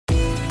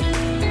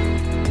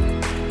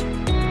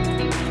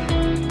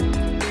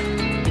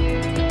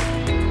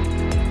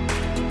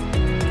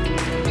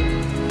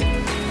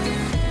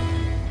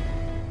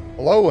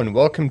Hello and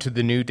welcome to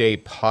the New Day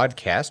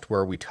podcast,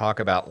 where we talk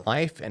about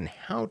life and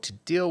how to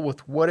deal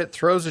with what it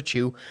throws at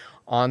you.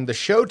 On the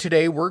show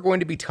today, we're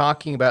going to be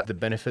talking about the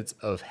benefits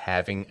of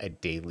having a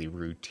daily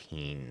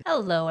routine.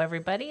 Hello,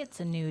 everybody. It's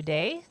a new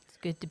day. It's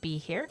good to be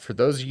here. For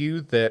those of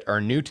you that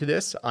are new to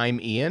this, I'm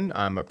Ian.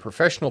 I'm a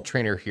professional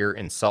trainer here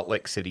in Salt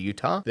Lake City,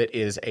 Utah, that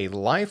is a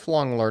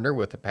lifelong learner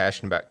with a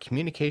passion about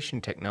communication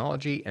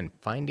technology and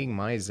finding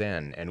my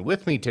Zen. And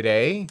with me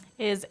today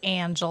is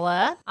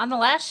Angela. On the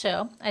last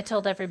show, I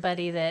told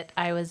everybody that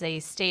I was a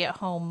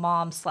stay-at-home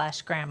mom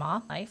 /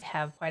 grandma. I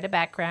have quite a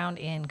background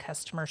in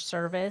customer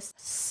service.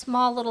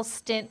 Small little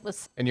stint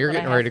was... And you're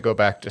getting ready to go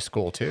back to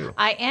school too.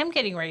 I am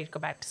getting ready to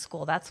go back to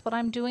school. That's what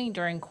I'm doing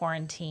during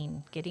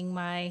quarantine, getting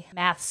my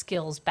math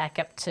skills back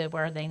up to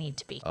where they need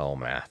to be. Oh,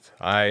 math.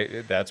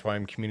 That's why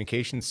I'm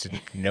communications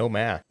student. No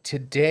math.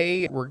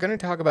 Today, we're going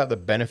to talk about the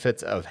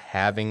benefits of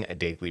having a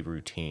daily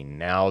routine.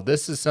 Now,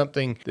 this is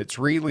something that's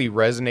really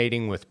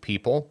resonating with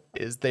people,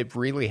 is they've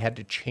really had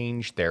to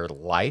change their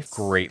life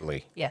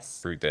greatly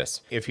through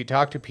this. If you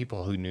talk to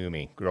people who knew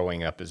me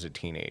growing up as a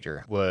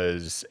teenager,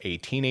 was a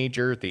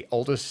teenager, the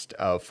oldest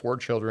of 4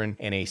 children,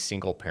 in a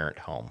single parent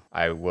home.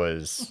 I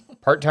was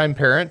part-time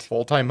parent,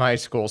 full-time high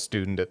school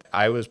student.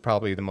 I was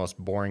probably the most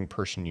boring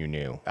person you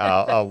knew.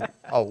 A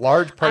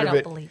large part of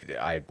it,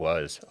 I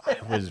was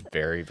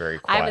very, very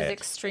quiet.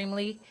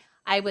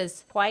 I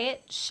was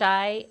quiet,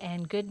 shy,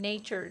 and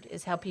good-natured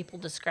is how people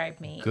describe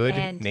me.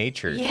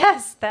 Good-natured.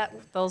 Yes,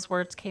 those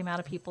words came out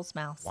of people's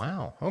mouths.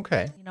 Wow,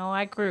 okay. You know,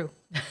 I grew.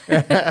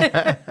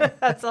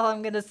 That's all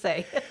I'm going to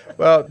say.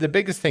 Well, the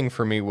biggest thing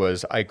for me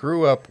was I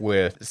grew up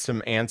with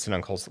some aunts and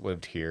uncles that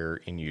lived here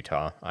in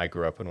Utah. I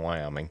grew up in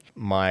Wyoming.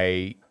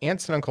 My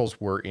aunts and uncles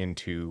were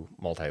into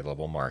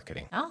multi-level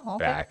marketing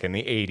back in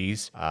the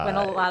 80s. When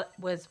a lot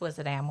was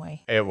it Amway?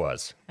 It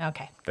was.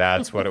 Okay.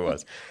 That's what it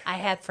was. I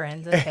had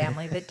friends and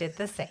family that did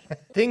the same.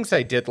 Things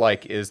I did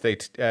like is they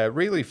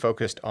really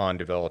focused on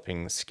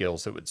developing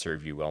skills that would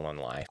serve you well in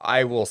life.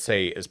 I will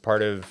say, as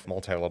part of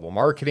multi-level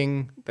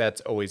marketing,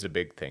 that's always a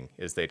big thing,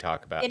 is they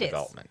talk about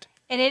development.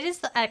 And it is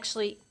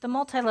actually the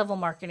multi-level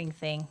marketing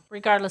thing,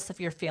 regardless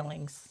of your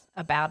feelings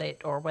about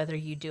it or whether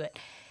you do it.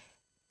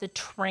 The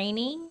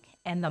training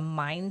and the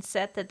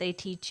mindset that they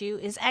teach you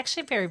is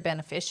actually very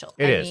beneficial.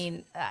 I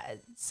mean,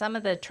 some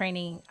of the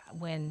training,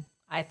 when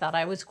I thought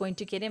I was going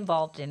to get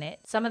involved in it,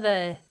 some of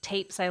the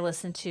tapes I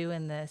listened to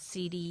and the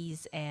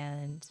CDs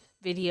and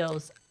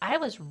videos, I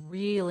was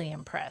really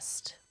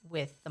impressed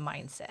with the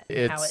mindset,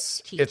 how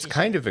it teaches. It's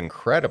kind of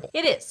incredible.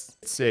 It is.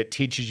 It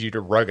teaches you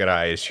to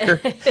ruggedize your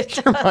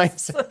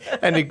mindset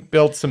and to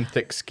build some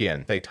thick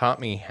skin. They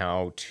taught me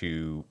how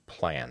to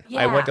plan.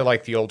 Yeah. I went to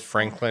like the old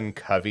Franklin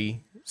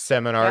Covey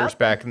seminars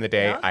back in the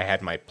day. I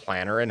had my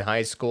planner in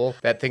high school.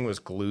 That thing was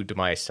glued to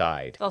my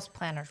side. Those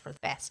planners were the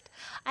best.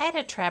 I had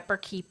a Trapper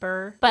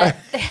Keeper, but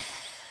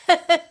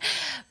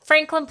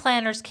Franklin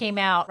planners came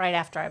out right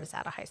after I was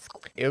out of high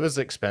school. It was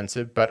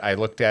expensive, but I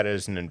looked at it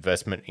as an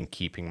investment in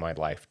keeping my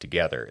life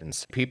together.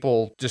 And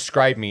people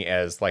describe me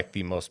as like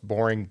the most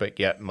boring, but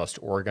yet most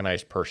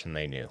organized person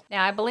they knew.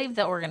 Now, I believe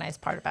the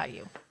organized part about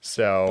you.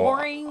 So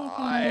boring,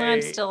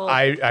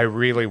 I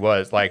really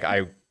was. Like,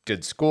 I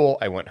did school,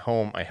 I went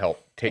home, I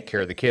helped take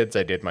care of the kids,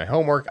 I did my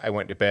homework, I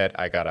went to bed,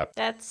 I got up.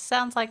 That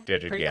sounds like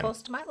pretty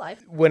close to my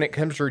life. When it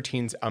comes to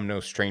routines, I'm no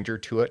stranger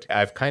to it.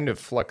 I've kind of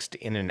fluxed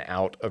in and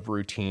out of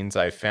routines.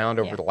 I've found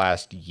over the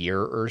last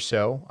year or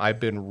so, I've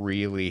been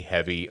really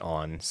heavy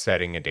on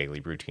setting a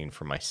daily routine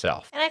for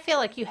myself. And I feel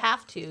like you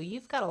have to.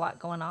 You've got a lot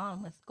going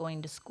on with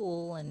going to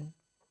school and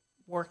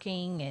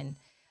working and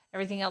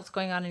everything else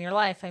going on in your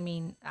life. I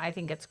mean, I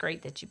think it's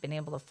great that you've been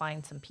able to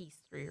find some peace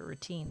through your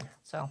routine.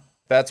 So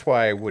that's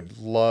why I would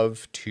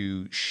love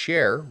to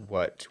share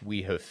what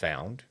we have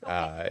found.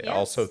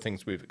 Also,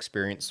 things we've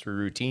experienced through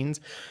routines.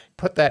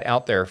 Put that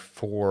out there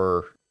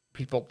for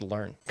people to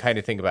learn, kind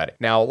of think about it.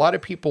 Now, a lot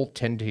of people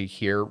tend to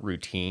hear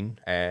routine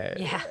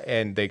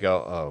and they go,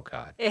 oh,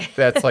 God,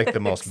 that's like the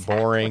most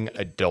boring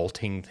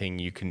adulting thing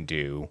you can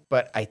do.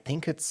 But I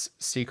think it's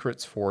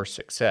secrets for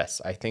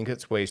success. I think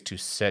it's ways to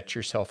set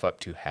yourself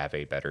up to have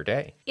a better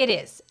day. It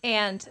is.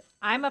 And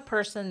I'm a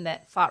person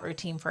that fought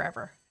routine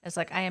forever. It's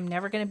like, I am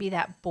never going to be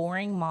that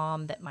boring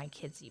mom that my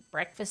kids eat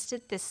breakfast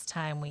at this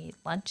time, we eat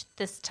lunch at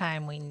this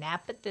time, we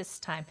nap at this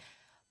time.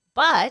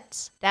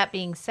 But that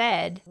being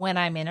said, when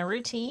I'm in a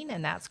routine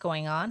and that's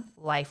going on,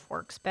 life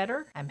works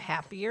better. I'm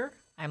happier.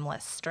 I'm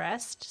less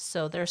stressed.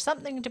 So there's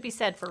something to be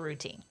said for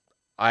routine.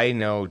 I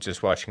know,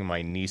 just watching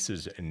my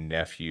nieces and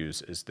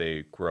nephews as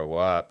they grow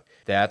up,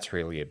 that's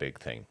really a big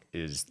thing,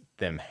 is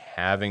them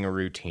having a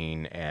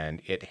routine,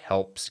 and it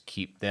helps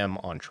keep them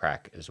on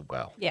track as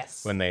well.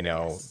 Yes. When they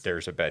know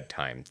there's a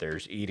bedtime,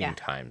 there's eating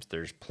times,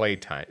 there's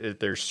playtime,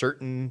 there's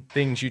certain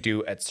things you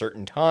do at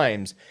certain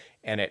times,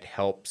 and it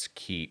helps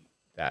keep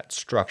that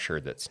structure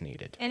that's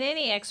needed. And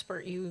any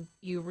expert you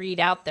read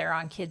out there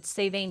on kids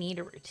say they need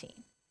a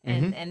routine.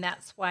 And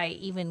that's why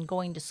even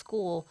going to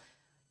school,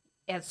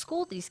 at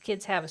school, these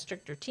kids have a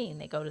strict routine.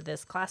 They go to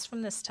this class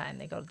from this time.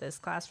 They go to this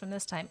class from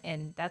this time.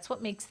 And that's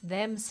what makes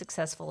them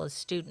successful as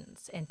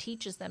students and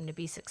teaches them to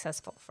be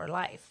successful for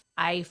life.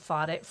 I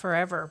fought it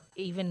forever,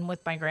 even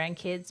with my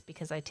grandkids,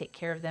 because I take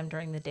care of them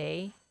during the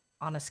day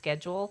on a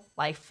schedule.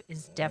 Life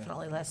is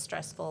definitely less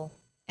stressful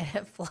and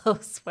it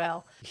flows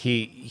well.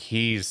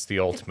 He's the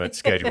ultimate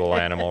schedule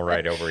animal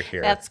right over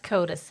here. That's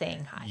Coda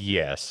saying hi.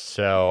 Yes.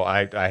 So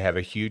I have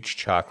a huge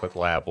chocolate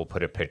lab. We'll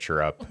put a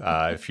picture up.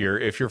 If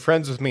you're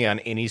friends with me on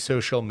any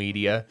social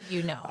media,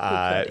 you know, who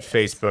Coda is.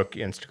 Facebook,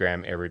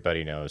 Instagram,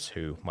 everybody knows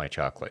who my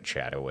chocolate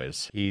shadow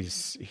is.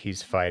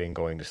 He's fighting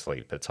going to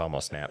sleep. It's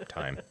almost nap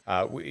time.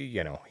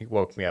 He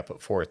woke me up at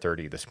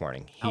 4:30 this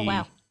morning. Oh,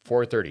 wow.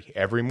 4:30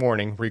 every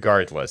morning,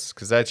 regardless,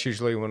 because that's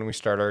usually when we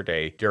start our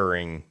day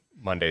during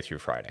Monday through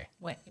Friday.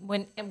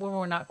 When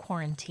we're not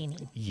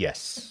quarantining.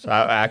 Yes.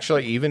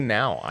 Actually, even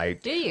now, I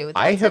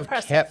have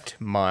impressive. kept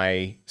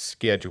my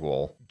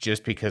schedule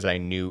just because I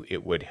knew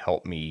it would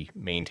help me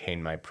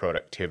maintain my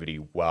productivity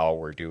while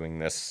we're doing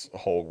this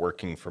whole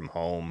working from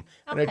home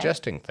and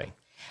adjusting thing.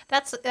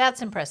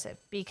 That's impressive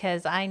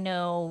because I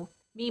know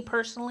me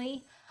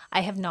personally, I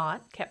have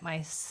not kept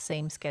my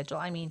same schedule.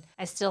 I mean,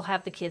 I still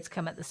have the kids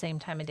come at the same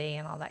time of day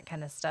and all that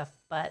kind of stuff,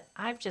 but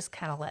I've just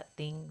kind of let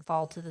things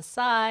fall to the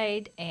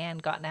side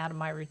and gotten out of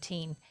my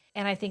routine.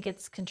 And I think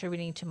it's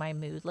contributing to my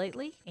mood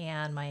lately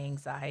and my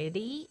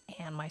anxiety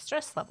and my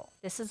stress level.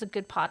 This is a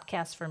good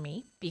podcast for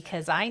me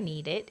because I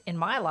need it in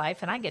my life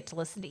and I get to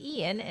listen to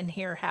Eian and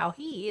hear how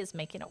he is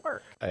making it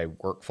work. I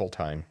work full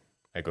time.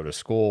 I go to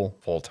school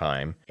full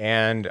time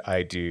and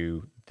I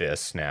do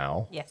this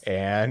now. Yes.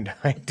 And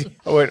I do,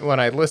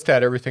 when I list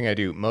out everything I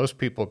do, most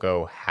people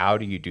go, how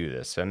do you do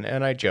this? And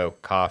I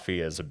joke,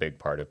 coffee is a big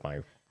part of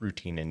my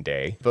routine and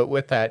day. But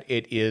with that,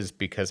 it is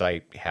because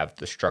I have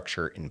the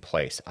structure in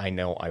place. I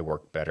know I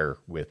work better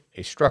with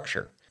a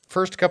structure.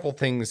 First couple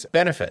things,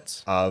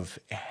 benefits of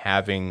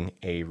having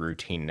a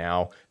routine.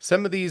 Now,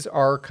 some of these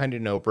are kind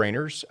of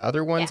no-brainers.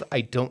 Other ones,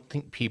 I don't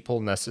think people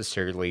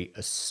necessarily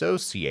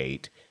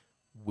associate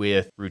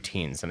with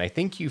routines. And I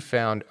think you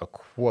found a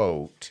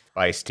quote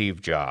by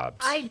Steve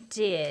Jobs. I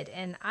did,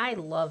 and I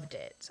loved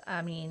it.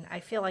 I mean, I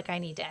feel like I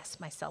need to ask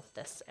myself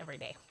this every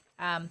day.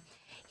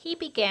 He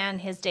began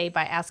his day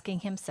by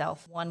asking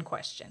himself one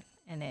question.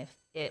 And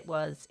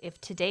if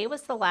today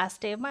was the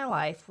last day of my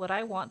life, would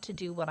I want to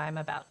do what I'm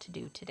about to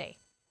do today?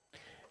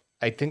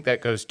 I think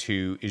that goes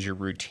to, is your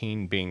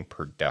routine being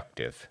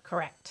productive?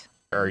 Correct.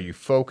 Are you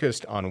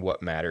focused on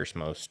what matters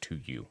most to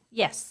you?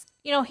 Yes.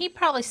 You know, he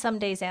probably some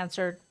days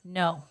answered,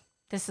 no,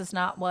 this is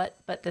not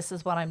but this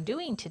is what I'm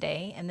doing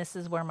today. And this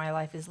is where my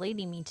life is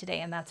leading me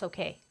today. And that's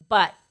okay.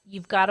 But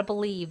you've got to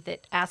believe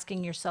that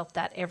asking yourself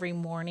that every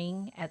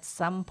morning at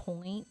some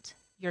point,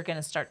 you're going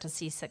to start to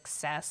see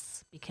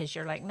success because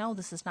you're like, no,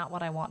 this is not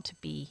what I want to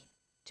be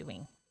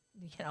doing,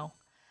 you know.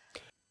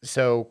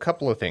 So a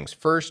couple of things.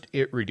 First,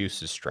 it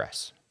reduces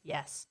stress.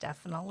 Yes,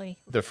 definitely.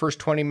 The first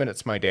 20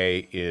 minutes of my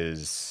day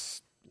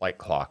is like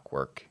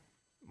clockwork.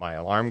 My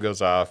alarm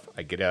goes off.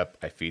 I get up.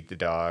 I feed the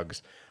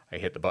dogs. I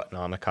hit the button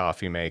on the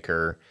coffee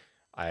maker.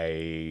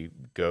 I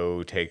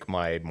go take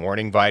my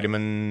morning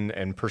vitamin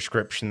and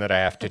prescription that I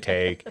have to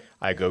take.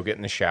 I go get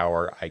in the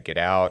shower. I get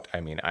out.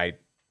 I mean, I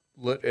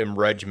am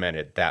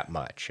regimented that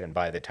much. And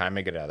by the time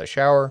I get out of the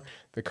shower,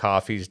 the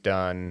coffee's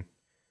done.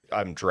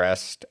 I'm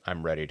dressed.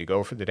 I'm ready to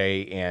go for the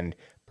day. And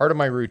part of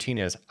my routine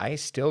is I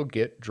still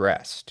get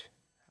dressed.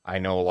 I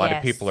know a lot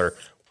of people are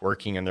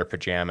working in their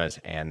pajamas,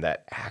 and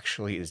that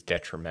actually is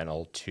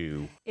detrimental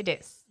to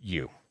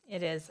you.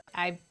 It is.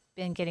 I've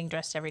been getting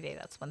dressed every day.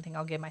 That's one thing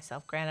I'll give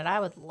myself. Granted,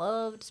 I would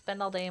love to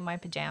spend all day in my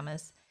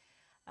pajamas.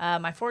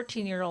 My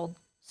 14-year-old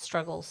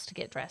struggles to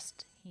get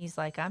dressed. He's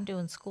like, I'm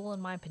doing school in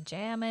my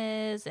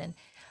pajamas.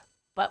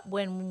 But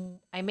when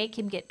I make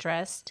him get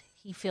dressed,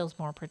 he feels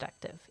more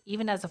productive.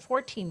 Even as a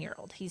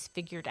 14-year-old, he's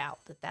figured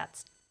out that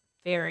that's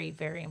very,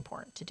 very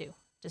important to do,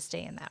 to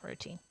stay in that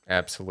routine.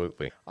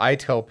 Absolutely. I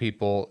tell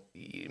people,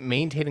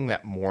 maintaining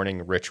that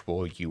morning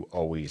ritual you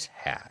always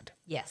had.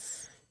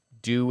 Yes.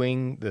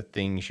 Doing the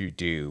things you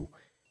do.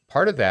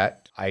 Part of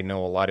that, I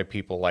know a lot of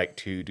people like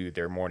to do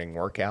their morning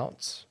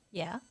workouts.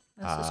 Yeah,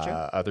 this is true.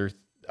 Other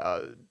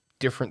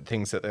different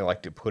things that they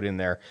like to put in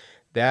there.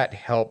 That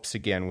helps,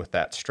 again, with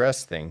that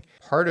stress thing.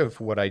 Part of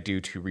what I do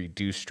to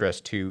reduce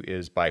stress, too,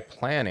 is by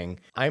planning,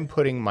 I'm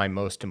putting my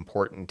most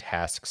important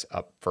tasks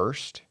up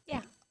first.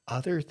 Yeah.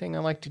 Other thing I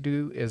like to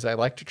do is I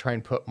like to try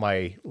and put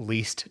my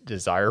least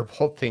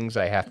desirable things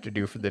I have to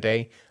do for the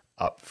day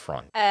up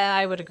front.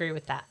 I would agree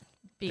with that.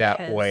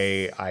 That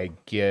way I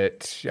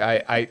get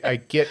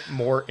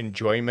more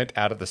enjoyment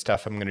out of the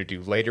stuff I'm going to do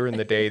later in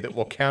the day that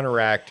will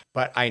counteract,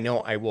 but I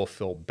know I will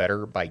feel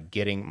better by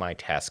getting my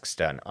tasks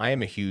done. I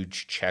am a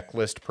huge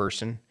checklist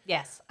person.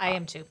 Yes, I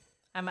am too.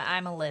 I'm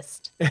a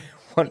list.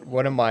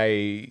 One of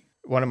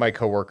my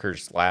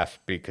coworkers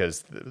laughed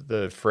because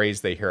the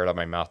phrase they hear out of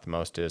my mouth the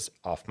most is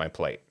 "off my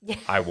plate." Yeah.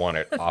 I want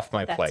it off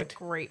my plate. That's a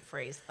great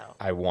phrase, though.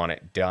 I want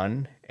it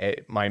done.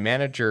 My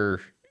manager,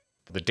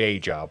 the day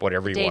job,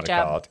 whatever you want to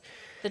call it.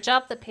 The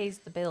job that pays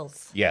the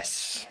bills.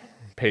 Yes.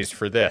 pays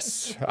for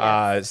this.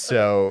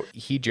 So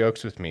he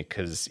jokes with me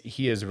because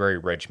he is very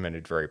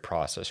regimented, very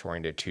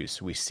process-oriented too.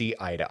 So we see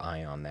eye to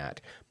eye on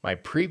that. My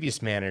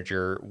previous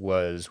manager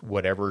was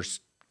whatever's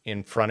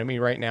in front of me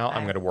right now,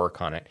 I'm going to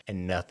work on it.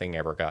 And nothing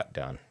ever got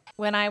done.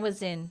 When I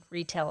was in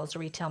retail as a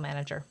retail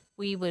manager,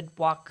 we would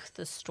walk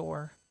the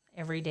store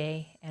every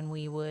day and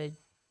we would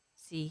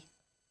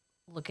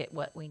look at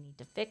what we need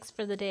to fix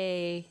for the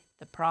day,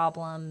 the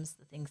problems,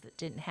 the things that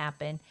didn't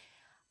happen.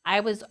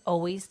 I was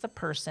always the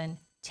person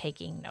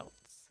taking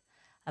notes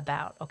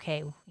about,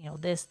 okay,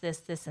 this,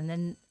 and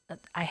then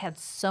I had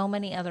so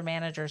many other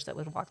managers that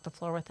would walk the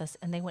floor with us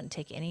and they wouldn't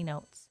take any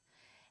notes.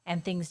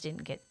 And things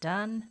didn't get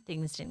done.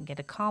 Things didn't get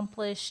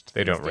accomplished.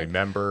 They don't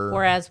remember.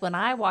 Whereas when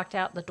I walked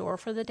out the door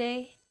for the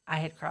day, I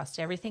had crossed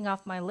everything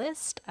off my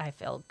list. I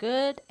felt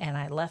good. And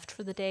I left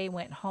for the day,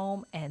 went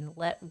home, and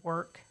let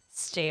work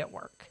stay at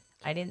work.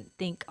 I didn't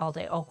think all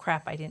day, oh,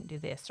 crap, I didn't do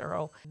this.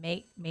 Or,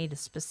 made a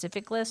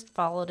specific list,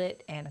 followed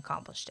it, and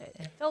accomplished it.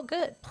 And it felt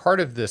good. Part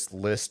of this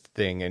list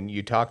thing, and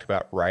you talked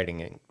about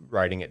writing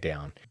it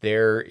down.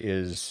 There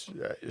is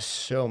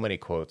so many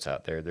quotes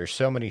out there. There's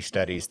so many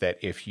studies that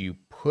if you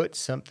put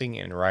something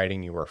in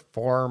writing, you are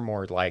far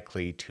more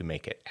likely to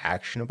make it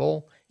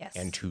actionable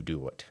and to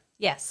do it.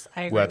 Yes,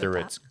 I agree Whether with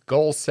that. it's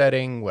goal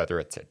setting, whether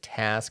it's a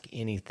task,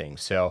 anything.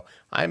 So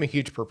I'm a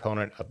huge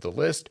proponent of the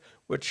list,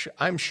 which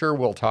I'm sure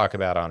we'll talk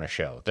about on a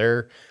show.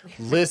 Their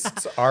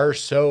lists are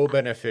so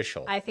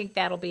beneficial. I think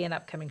that'll be an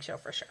upcoming show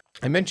for sure.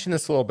 I mentioned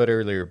this a little bit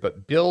earlier,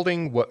 but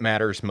building what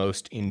matters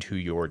most into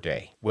your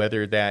day,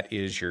 whether that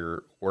is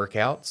your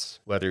workouts,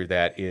 whether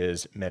that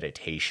is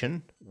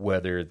meditation,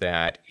 whether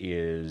that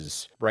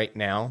is right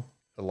now,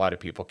 a lot of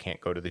people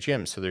can't go to the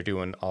gym, so they're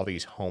doing all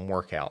these home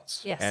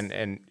workouts. Yes.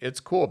 And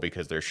it's cool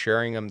because they're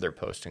sharing them, they're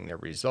posting their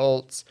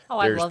results. Oh,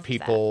 I There's loved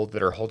people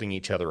that are holding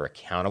each other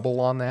accountable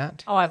on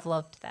that. Oh, I've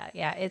loved that.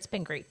 Yeah, it's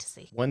been great to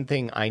see. One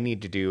thing I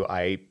need to do,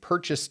 I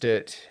purchased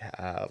it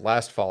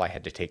last fall. I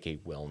had to take a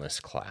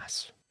wellness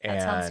class.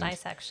 That sounds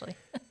nice, actually.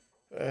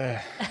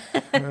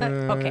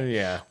 Okay.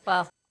 Yeah.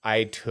 Well,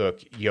 I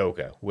took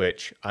yoga,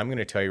 which I'm going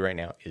to tell you right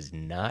now is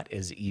not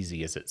as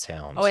easy as it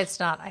sounds. oh, it's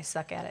not. I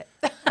suck at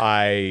it.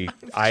 I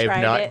have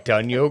tried not it.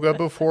 done yoga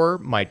before.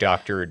 My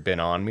doctor had been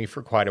on me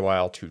for quite a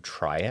while to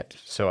try it.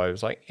 So I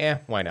was like,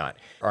 why not?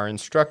 Our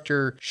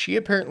instructor, she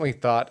apparently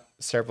thought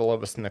several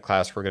of us in the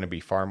class were going to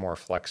be far more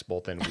flexible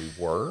than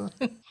we were.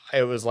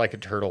 It was like a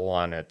turtle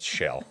on its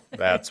shell.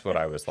 That's what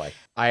I was like.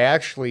 I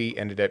actually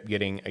ended up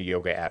getting a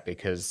yoga app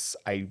because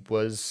I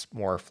was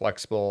more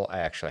flexible. I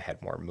actually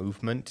had more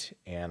movement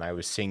and I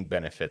was seeing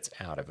benefits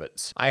out of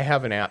it. I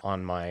have an app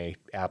on my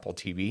Apple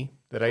TV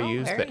that I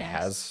use very that nice.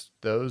 has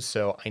those.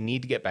 So I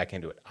need to get back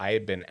into it. I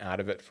have been out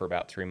of it for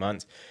about 3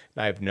 months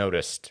and I've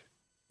noticed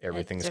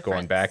everything's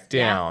going back difference.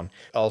 Yeah. down.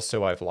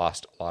 Also, I've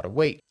lost a lot of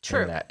weight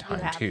True. in that You time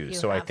have. too. You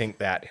So I have. think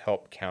that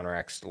helped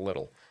counteract a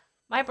little.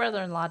 My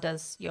brother-in-law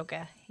does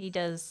yoga. He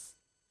does.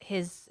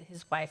 His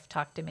wife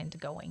talked him into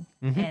going,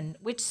 Mm-hmm. and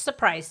which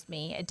surprised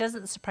me. It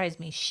doesn't surprise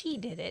me she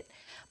did it,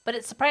 but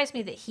it surprised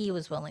me that he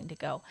was willing to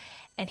go,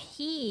 and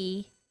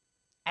he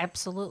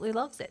absolutely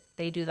loves it.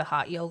 They do the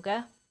hot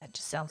yoga. That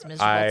just sounds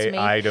miserable to me.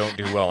 I don't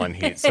do well in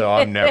heat, so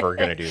I'm never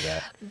going to do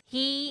that.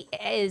 He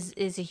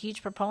is a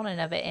huge proponent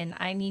of it, and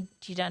I need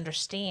you to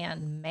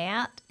understand,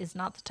 Matt is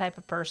not the type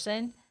of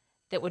person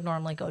that would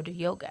normally go to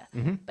yoga,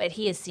 but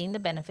he has seen the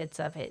benefits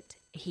of it.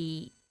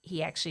 He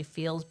actually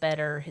feels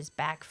better. His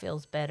back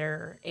feels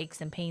better.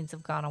 Aches and pains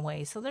have gone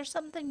away. So there's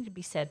something to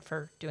be said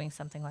for doing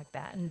something like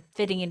that and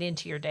fitting it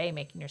into your day,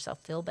 making yourself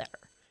feel better.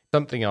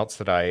 Something else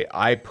that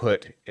I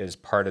put as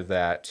part of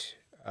that,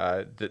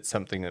 that's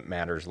something that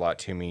matters a lot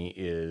to me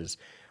is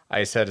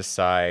I set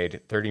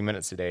aside 30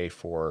 minutes a day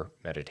for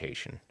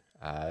meditation.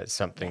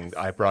 Something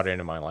I brought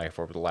into my life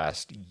over the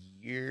last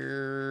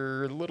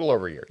year, a little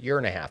over a year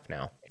and a half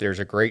now. There's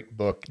a great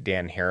book,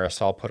 Dan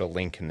Harris. I'll put a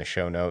link in the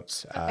show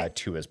notes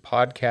to his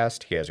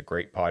podcast. He has a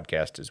great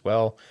podcast as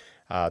well.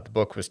 The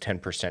book was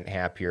 10%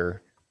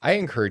 Happier. I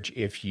encourage,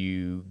 if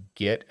you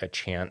get a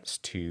chance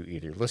to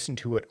either listen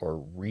to it or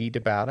read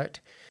about it,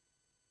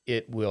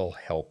 it will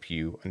help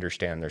you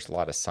understand there's a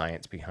lot of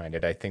science behind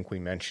it. I think we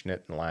mentioned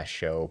it in the last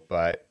show,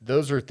 but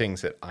those are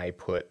things that I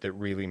put that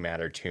really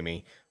matter to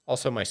me.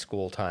 Also, my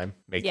school time,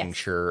 making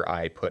sure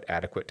I put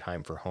adequate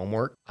time for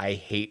homework. I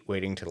hate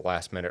waiting to the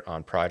last minute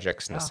on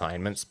projects and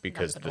assignments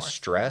because the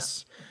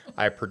stress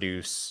I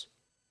produce,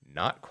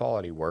 not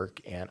quality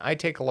work, and I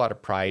take a lot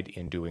of pride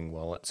in doing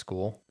well at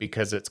school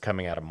because it's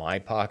coming out of my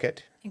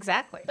pocket.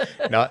 Exactly.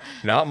 not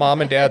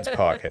mom and dad's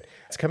pocket.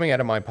 It's coming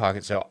out of my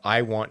pocket, so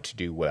I want to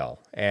do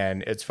well.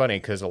 And it's funny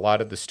because a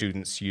lot of the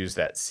students use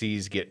that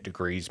C's get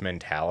degrees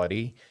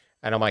mentality.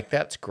 And I'm like,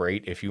 that's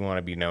great if you want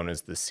to be known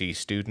as the C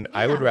student.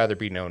 I would rather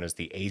be known as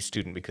the A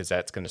student because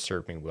that's going to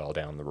serve me well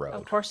down the road.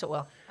 Of course it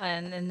will.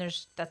 And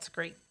that's a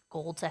great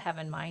goal to have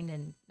in mind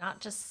and not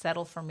just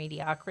settle for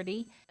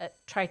mediocrity.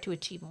 Try to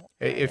achieve more.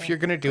 If you're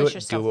going to do Push it,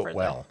 yourself do it further.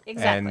 well.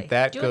 Exactly. And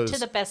that do goes, it to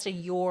the best of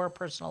your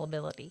personal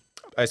ability.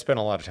 I spent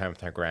a lot of time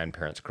with my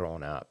grandparents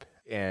growing up.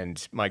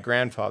 And my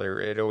grandfather,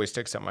 it always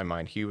sticks out in my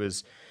mind. He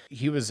was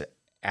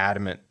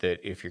adamant that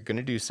if you're going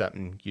to do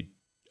something, you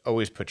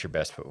always put your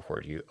best foot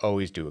forward. You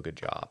always do a good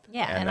job.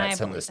 Yeah, and I that's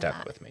something believe that in stuck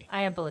that. with me.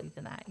 I believe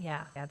in that.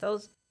 Yeah.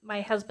 Those.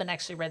 My husband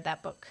actually read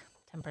that book,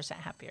 10%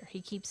 Happier.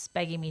 He keeps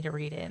begging me to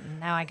read it, and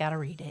now I got to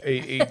read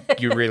it.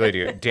 You really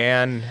do.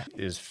 Dan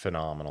is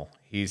phenomenal.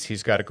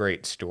 He's got a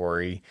great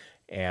story,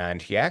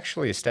 and he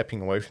actually is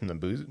stepping away from the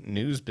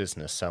news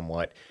business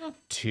somewhat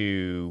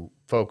to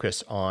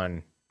focus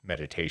on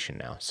meditation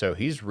now. So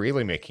he's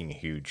really making a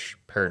huge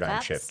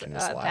paradigm shift in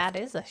his life. That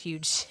is a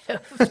huge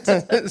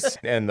shift.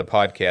 And the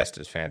podcast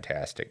is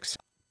fantastic. So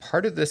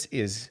part of this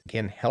is,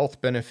 again,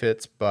 health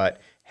benefits, but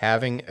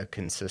having a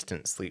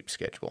consistent sleep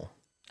schedule.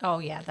 Oh,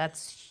 yeah,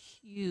 that's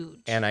huge.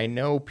 And I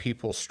know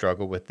people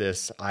struggle with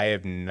this. I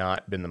have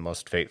not been the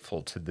most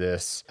faithful to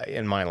this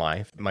in my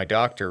life. My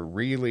doctor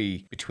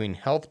really, between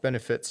health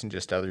benefits and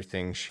just other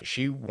things,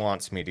 she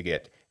wants me to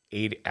get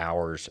 8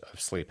 hours of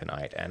sleep a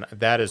night. And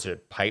that is a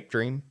pipe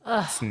dream.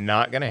 It's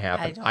not going to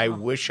happen. I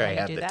wish I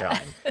had the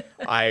time.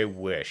 I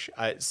wish.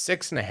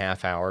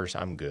 6.5 hours,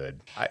 I'm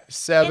good.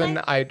 7,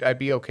 I'd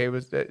be okay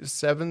with it.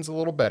 7's a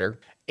little better.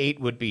 8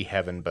 would be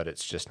heaven, but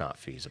it's just not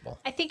feasible.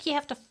 I think you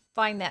have to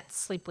find that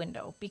sleep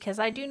window, because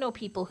I do know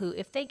people who,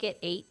 if they get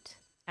 8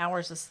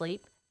 hours of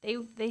sleep,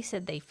 they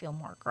said they feel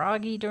more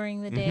groggy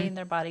during the day and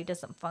their body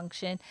doesn't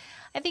function.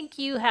 I think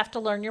you have to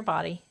learn your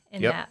body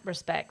in that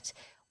respect.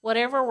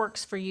 Whatever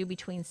works for you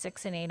between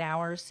 6 and 8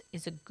 hours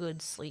is a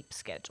good sleep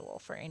schedule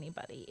for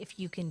anybody. If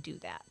you can do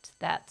that,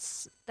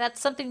 that's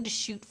something to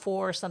shoot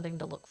for, something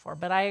to look for.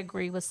 But I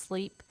agree with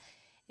sleep.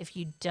 If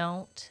you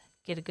don't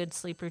get a good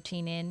sleep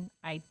routine in,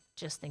 I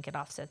just think it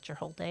offsets your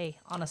whole day,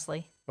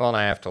 honestly. Well, and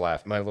I have to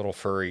laugh. My little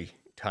furry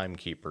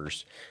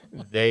timekeepers,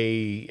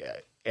 they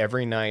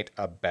every night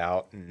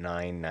about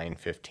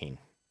 9:15,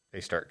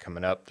 they start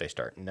coming up. They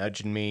start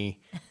nudging me.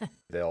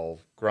 They'll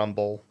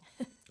grumble.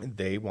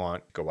 They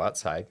go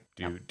outside,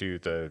 do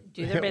their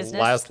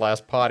business.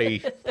 last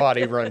potty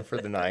run for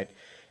the night,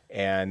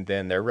 and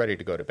then they're ready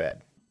to go to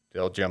bed.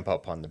 They'll jump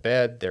up on the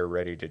bed. They're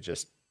ready to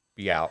just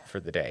be out for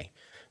the day.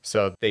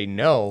 So they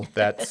know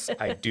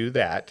I do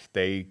that.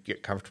 They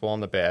get comfortable on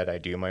the bed. I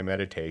do my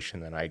meditation,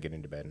 then I get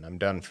into bed, and I'm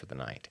done for the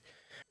night.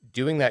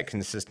 Doing that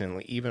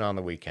consistently, even on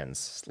the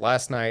weekends.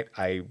 Last night,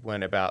 I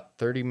went about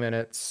 30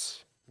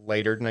 minutes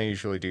later than I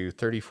usually do,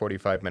 30,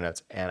 45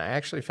 minutes, and I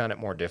actually found it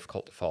more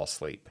difficult to fall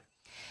asleep.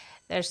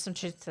 There's some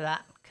truth to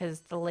that,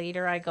 because the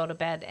later I go to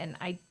bed, and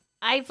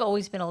I've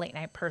always been a late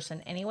night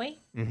person anyway,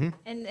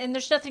 and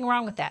there's nothing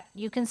wrong with that.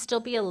 You can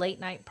still be a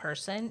late night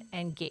person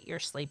and get your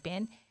sleep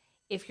in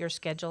if your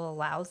schedule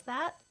allows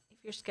that.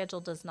 If your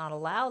schedule does not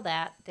allow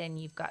that, then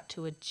you've got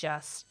to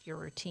adjust your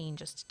routine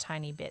just a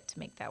tiny bit to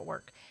make that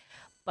work.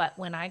 But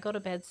when I go to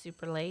bed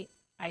super late,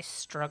 I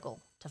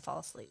struggle to fall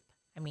asleep.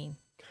 I mean,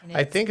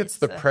 I think it's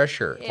the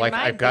pressure. Like,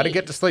 I've got to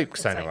get to sleep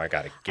because I know I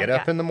got to get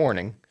up in the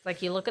morning. It's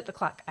like you look at the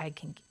clock.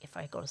 If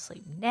I go to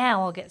sleep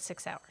now, I'll get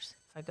 6 hours.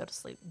 If I go to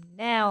sleep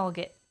now, I'll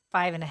get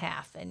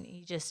 5.5. And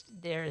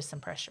there is some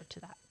pressure to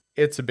that.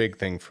 It's a big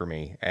thing for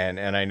me. And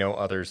I know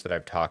others that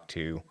I've talked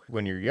to.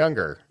 When you're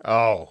younger,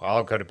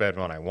 I'll go to bed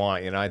when I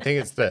want. I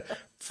think it's the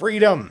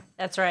freedom.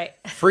 That's right.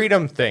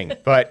 Freedom thing.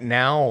 But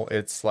now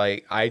it's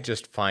like, I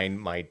just find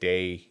my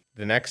day,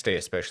 the next day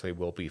especially,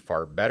 will be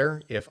far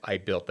better if I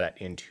built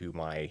that into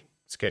my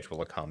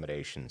schedule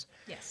accommodations.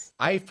 Yes.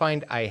 I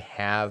find I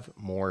have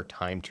more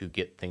time to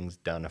get things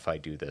done if I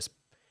do this.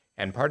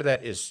 And part of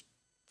that is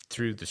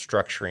through the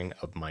structuring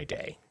of my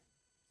day.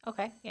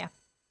 Okay, yeah.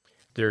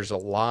 There's a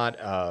lot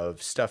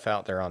of stuff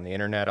out there on the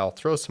internet. I'll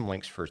throw some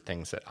links for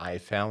things that I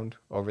found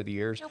over the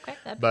years. Okay,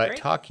 that'd be But great.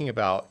 talking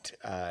about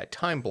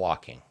time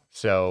blocking.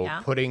 So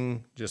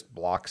putting just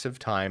blocks of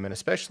time, and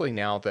especially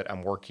now that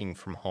I'm working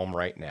from home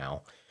right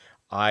now,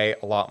 I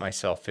allot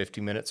myself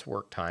 50 minutes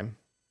work time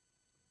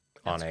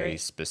on a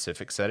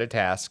specific set of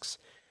tasks.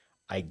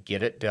 I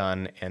get it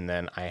done, and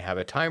then I have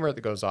a timer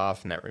that goes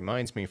off, and that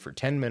reminds me for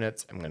 10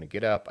 minutes, I'm going to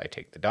get up. I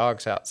take the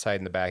dogs outside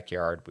in the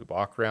backyard. We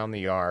walk around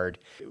the yard,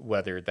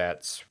 whether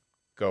that's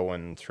go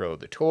and throw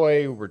the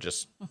toy, we're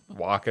just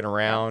walking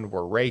around,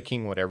 we're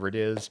raking, whatever it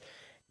is.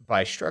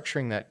 By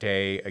structuring that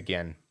day,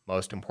 again,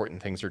 most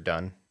important things are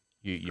done.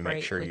 You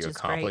make sure you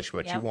accomplish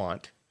what you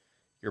want,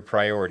 your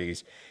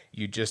priorities.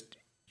 You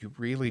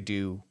really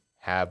do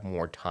have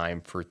more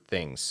time for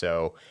things.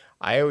 So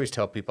I always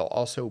tell people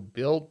also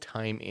build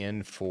time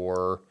in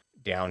for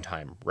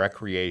downtime,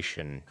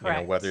 recreation,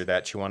 whether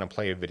that's you want to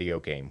play a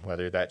video game,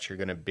 whether that's you're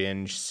going to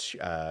binge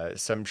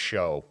some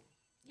show.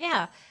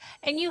 Yeah.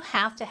 And you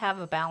have to have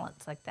a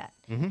balance like that.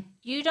 Mm-hmm.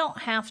 You don't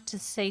have to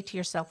say to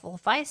yourself, well,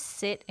 if I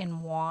sit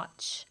and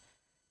watch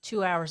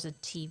 2 hours of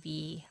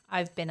TV,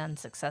 I've been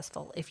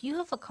unsuccessful. If you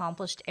have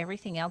accomplished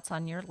everything else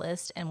on your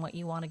list and what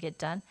you want to get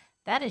done,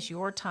 that is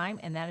your time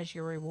and that is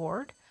your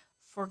reward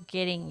for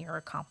getting your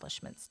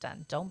accomplishments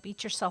done. Don't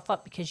beat yourself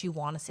up because you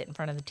want to sit in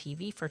front of the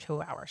TV for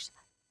 2 hours.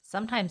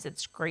 Sometimes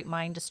it's great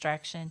mind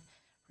distraction,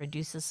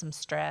 reduces some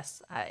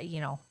stress.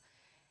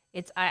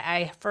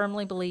 I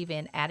firmly believe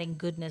in adding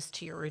goodness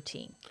to your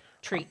routine.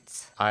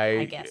 treats,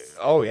 I guess.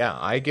 Oh, yeah.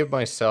 I give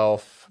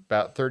myself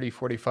about 30,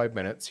 45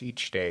 minutes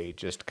each day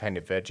just to kind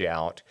of veg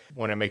out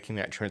when I'm making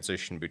that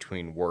transition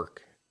between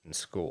work and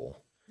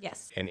school.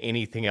 Yes. And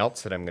anything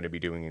else that I'm going to be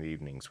doing in the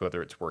evenings,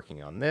 whether it's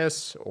working on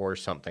this or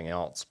something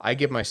else. I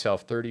give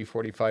myself 30,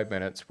 45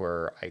 minutes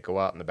where I go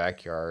out in the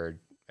backyard.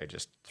 I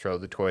just throw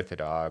the toy at the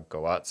dog,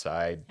 go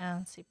outside,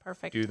 See,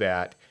 perfect. do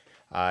that.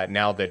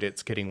 Now that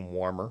it's getting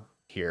warmer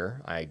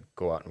here, I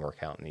go out and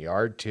work out in the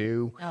yard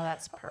too. Oh,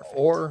 that's perfect.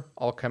 Or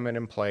I'll come in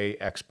and play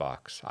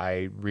Xbox.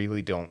 I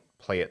really don't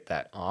play it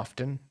that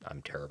often.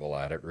 I'm terrible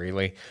at it,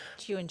 really.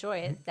 Do you enjoy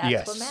it? That's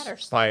Yes. what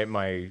matters.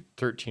 My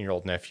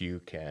 13-year-old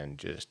nephew can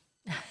just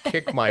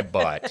kick my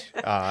butt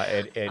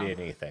at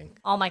anything.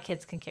 All my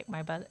kids can kick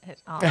my butt.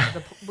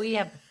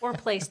 We're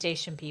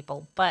PlayStation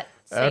people, but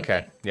same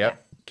Okay. thing.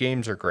 Yep.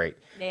 Games are great.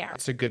 They are.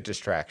 It's a good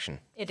distraction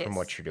from is.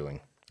 what you're doing.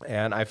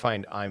 And I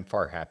find I'm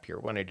far happier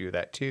when I do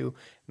that too.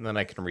 And then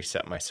I can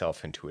reset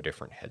myself into a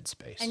different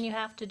headspace. And you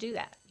have to do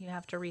that. You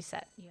have to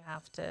reset. You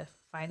have to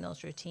find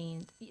those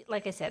routines.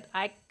 Like I said,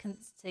 I can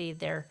say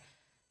they're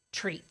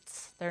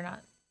treats. They're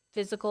not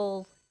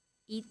physical,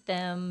 eat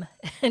them,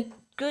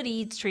 good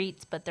eats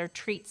treats, but they're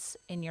treats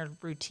in your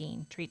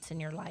routine, treats in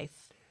your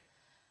life.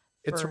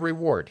 It's a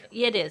reward.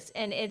 It is.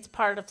 And it's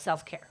part of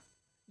self-care.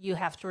 You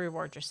have to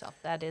reward yourself.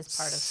 That is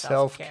part of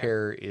self-care.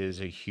 Self-care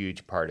is a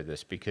huge part of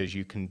this because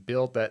you can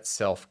build that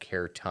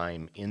self-care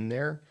time in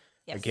there.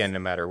 Yes. Again, no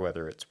matter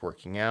whether it's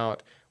working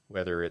out,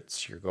 whether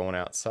it's you're going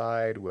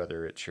outside,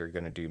 whether it's you're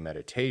going to do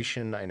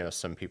meditation. I know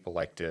some people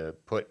like to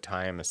put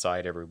time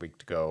aside every week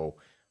to go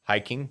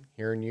hiking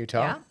here in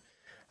Utah.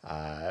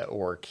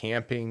 Or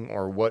camping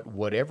or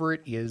whatever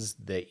it is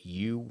that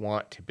you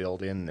want to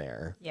build in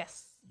there.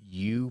 Yes.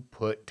 You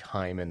put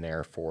time in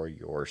there for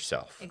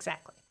yourself.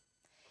 Exactly.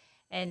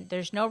 And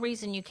there's no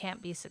reason you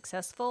can't be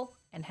successful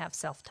and have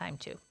self-time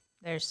too.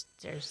 There's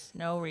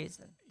no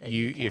reason that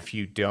you can't. If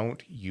you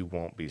don't, you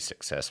won't be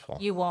successful.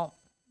 You won't.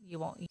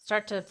 You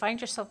start to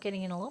find yourself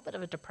getting in a little bit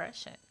of a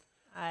depression.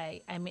 I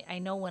mean, I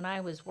know when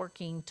I was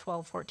working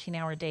 12,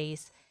 14-hour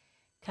days,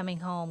 coming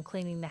home,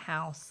 cleaning the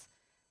house,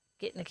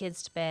 getting the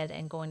kids to bed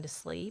and going to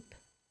sleep,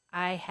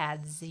 I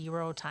had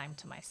zero time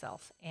to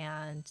myself.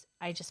 And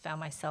I just found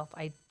myself,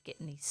 I'd get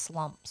in these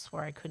slumps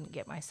where I couldn't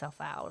get myself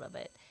out of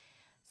it.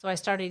 So I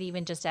started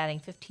even just adding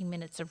 15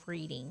 minutes of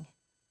reading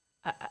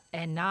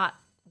and not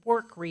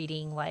work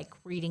reading, like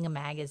reading a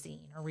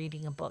magazine or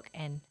reading a book.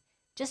 And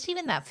just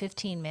even that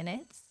 15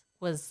 minutes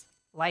was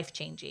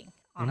life-changing,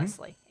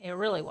 honestly. Mm-hmm. It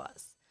really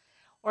was.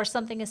 Or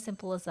something as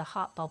simple as a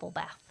hot bubble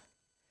bath.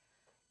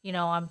 You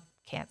know, I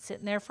can't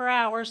sit in there for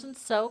hours and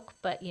soak,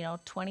 but,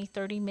 20,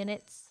 30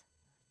 minutes,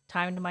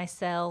 time to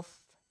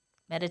myself,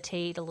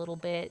 meditate a little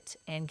bit,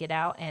 and get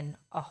out. And,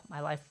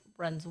 my life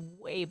runs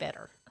way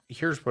better.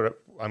 Here's what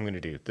I'm going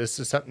to do. This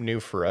is something new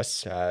for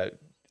us.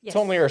 It's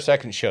only our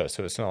second show,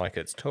 so it's not like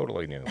it's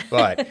totally new.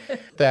 But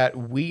that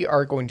we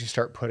are going to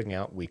start putting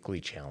out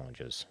weekly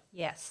challenges.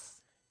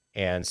 Yes.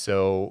 And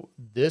so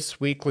this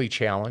weekly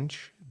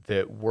challenge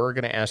that we're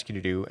going to ask you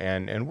to do,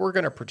 and we're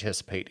going to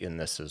participate in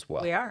this as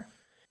well. We are.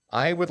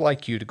 I would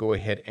like you to go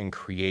ahead and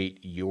create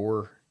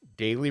your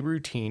daily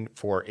routine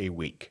for a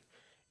week.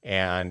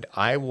 And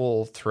I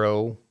will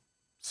throw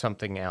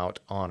something out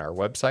on our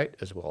website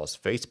as well as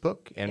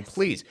Facebook. And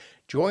please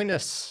join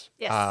us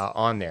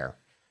on there.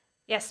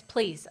 Yes,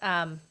 please.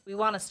 We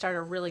want to start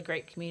a really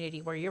great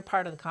community where you're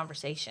part of the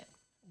conversation.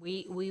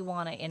 We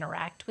want to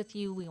interact with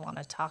you. We want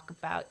to talk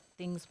about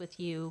things with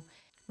you.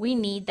 We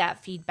need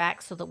that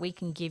feedback so that we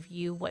can give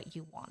you what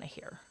you want to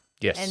hear.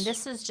 Yes. And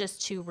this is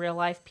just two real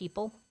life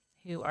people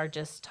who are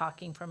just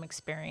talking from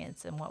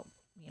experience and what,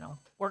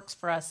 works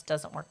for us,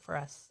 doesn't work for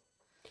us.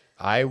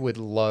 I would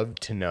love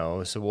to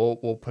know. So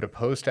we'll put a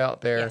post out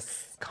there.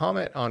 Yes.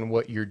 Comment on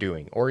what you're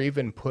doing, or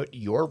even put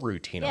your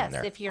routine on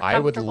there. If you're I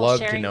would comfortable love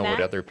to sharing know that,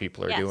 what other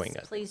people are doing.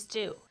 Yes, please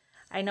do.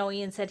 I know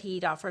Ian said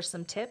he'd offer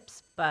some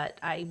tips, but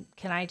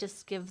can I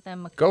just give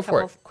them a couple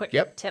of quick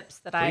tips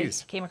that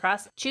Please. I came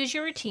across? Choose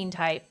your routine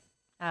type.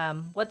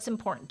 What's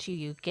important to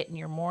you? Getting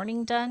your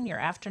morning done, your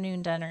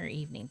afternoon done, or your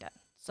evening done.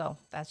 So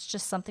that's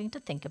just something to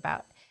think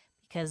about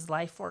because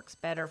life works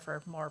better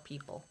for more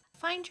people.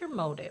 Find your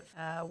motive.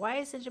 Why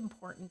is it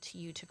important to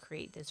you to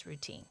create this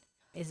routine?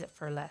 Is it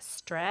for less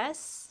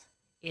stress?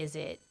 Is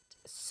it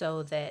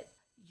so that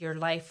your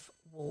life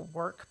will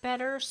work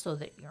better, so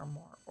that you're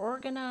more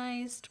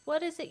organized?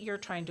 What is it you're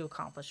trying to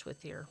accomplish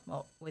with your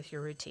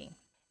routine?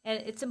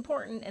 And it's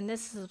important, and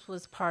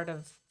was part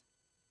of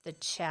the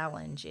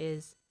challenge,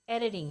 is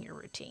editing your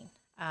routine.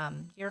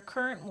 Your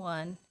current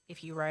one,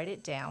 if you write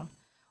it down,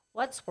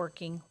 what's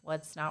working,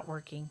 what's not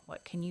working,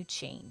 what can you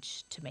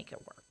change to make it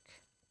work?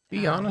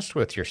 Be honest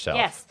with yourself.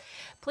 Yes,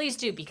 please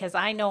do, because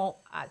I know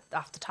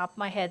off the top of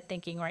my head,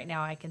 thinking right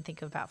now, I can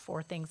think of about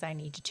 4 things I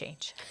need to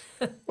change.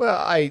 Well,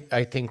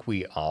 I think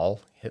we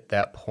all hit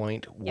that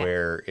point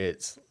where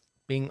it's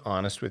being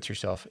honest with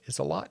yourself is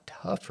a lot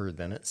tougher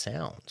than it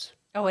sounds.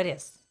 Oh, it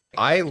is.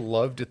 I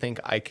love to think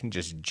I can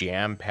just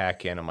jam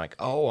pack in. I'm like,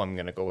 I'm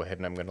going to go ahead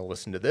and I'm going to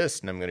listen to this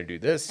and I'm going to do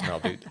this and I'll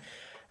do.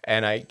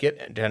 And I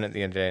get done at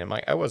the end of the day, I'm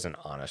like, I wasn't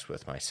honest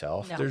with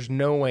myself. No. There's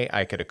no way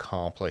I could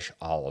accomplish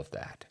all of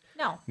that.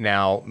 No.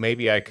 Now,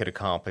 maybe I could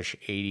accomplish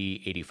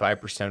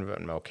 85% of it,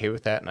 and I'm okay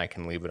with that, and I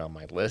can leave it on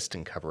my list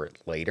and cover it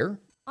later.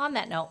 On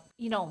that note,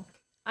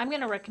 I'm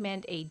going to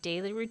recommend a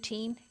daily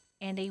routine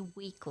and a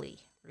weekly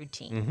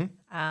routine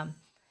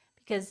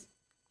because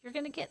you're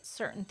going to get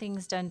certain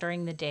things done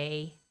during the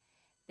day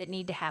that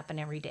need to happen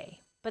every day.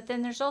 But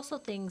then there's also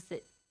things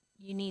that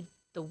you need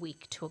the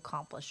week to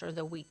accomplish or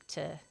the week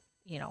to,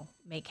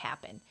 make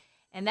happen.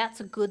 And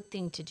that's a good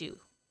thing to do.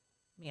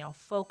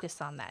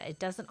 Focus on that. It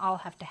doesn't all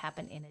have to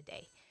happen in a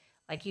day.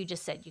 Like you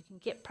just said, you can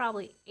get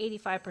probably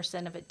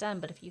 85% of it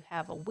done, but if you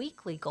have a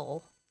weekly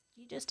goal,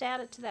 you just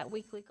add it to that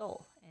weekly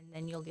goal, and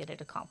then you'll get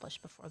it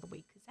accomplished before the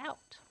week is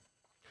out.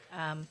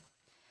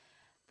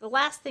 The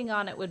last thing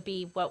on it would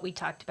be what we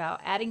talked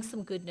about, adding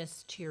some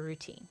goodness to your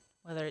routine,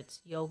 whether it's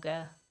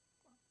yoga,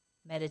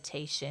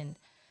 meditation,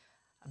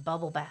 a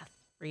bubble bath,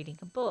 reading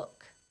a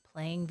book,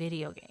 playing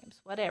video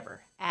games,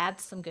 whatever. Add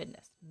some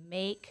goodness.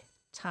 Make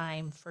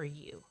time for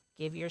you.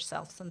 Give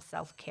yourself some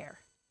self-care.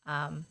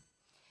 And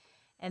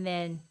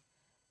then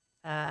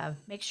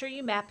make sure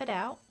you map it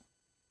out.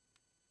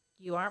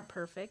 You aren't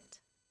perfect.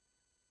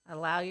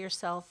 Allow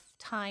yourself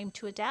time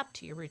to adapt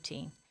to your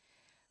routine.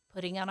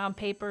 Putting it on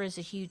paper is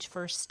a huge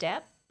first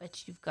step,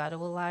 but you've got to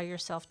allow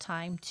yourself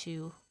time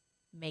to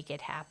make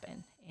it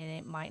happen. And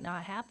it might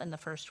not happen the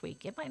first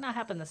week. It might not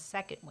happen the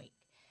second week.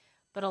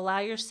 But allow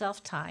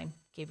yourself time.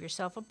 Give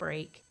yourself a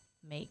break.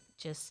 Make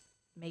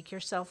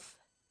yourself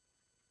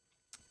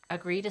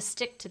agree to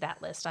stick to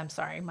that list. I'm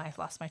sorry, I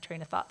lost my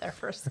train of thought there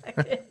for a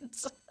second.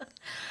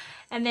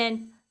 And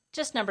then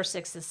just number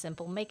 6 is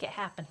simple. Make it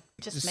happen.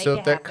 Just make it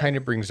happen. So that kind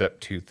of brings up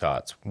two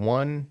thoughts.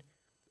 One,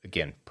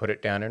 again, put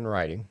it down in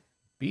writing.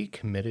 Be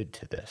committed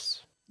to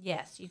this.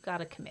 Yes, you've got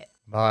to commit.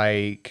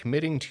 By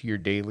committing to your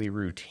daily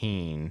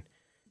routine,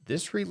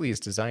 this really is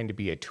designed to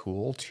be a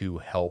tool to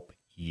help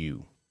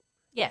you.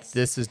 Yes.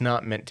 This is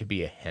not meant to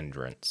be a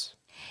hindrance.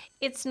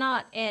 It's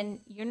not,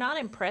 and you're not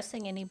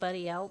impressing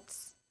anybody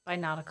else by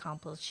not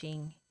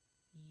accomplishing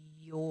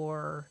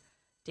your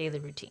daily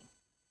routine.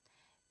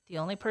 The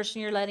only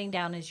person you're letting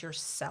down is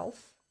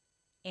yourself.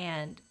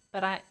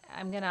 But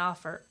I'm going to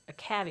offer a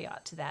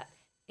caveat to that.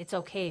 It's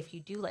okay if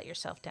you do let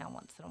yourself down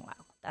once in a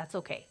while. That's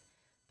okay.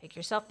 Pick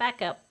yourself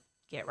back up.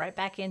 Get right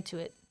back into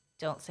it.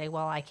 Don't say,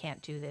 well, I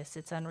can't do this.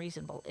 It's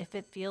unreasonable. If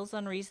it feels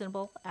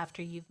unreasonable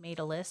after you've made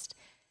a list,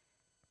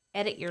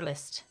 edit your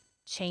list.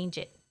 Change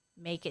it.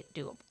 Make it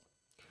doable.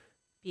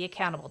 Be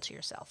accountable to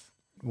yourself.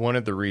 One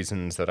of the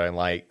reasons that I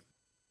like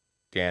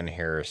Dan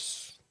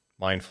Harris'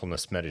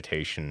 mindfulness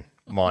meditation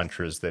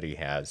mantras that he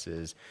has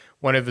is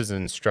one of his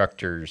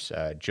instructors,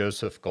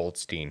 Joseph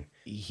Goldstein.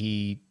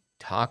 He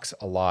talks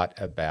a lot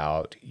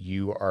about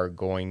you are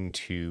going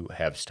to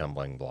have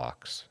stumbling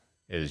blocks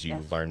as you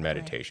learn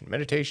meditation.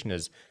 Meditation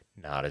is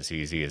not as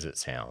easy as it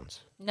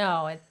sounds.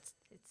 No,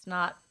 it's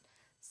not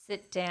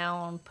sit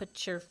down,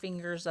 put your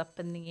fingers up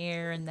in the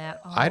air and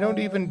that. I don't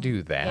even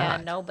do that. Yeah,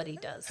 nobody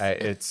does.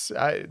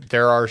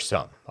 There are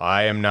some.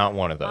 I am not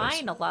one of those.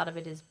 Mine, a lot of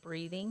it is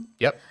breathing.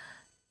 Yep.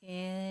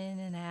 In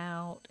and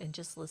out and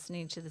just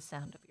listening to the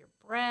sound of your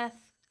breath,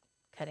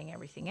 cutting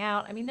everything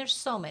out. I mean, there's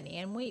so many,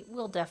 and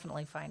we'll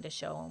definitely find a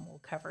show and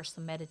we'll cover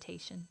some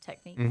meditation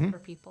techniques for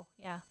people.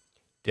 Yeah.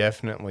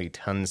 Definitely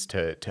tons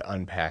to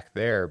unpack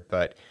there,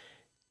 but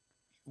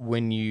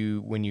when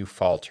you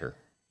falter,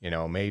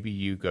 maybe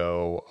you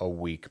go a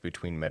week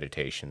between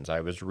meditations.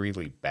 I was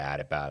really bad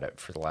about it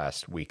for the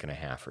last week and a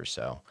half or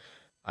so.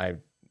 I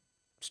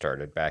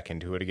started back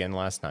into it again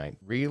last night,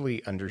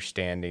 really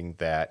understanding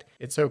that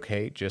it's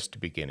okay just to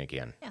begin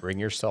again. Yeah. Bring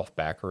yourself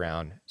back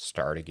around,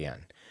 start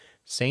again.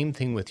 Same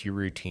thing with your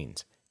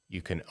routines.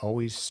 You can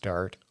always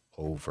start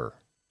over.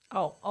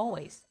 Oh,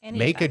 always. Anytime.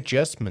 Make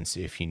adjustments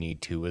if you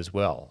need to as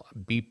well.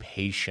 Be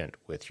patient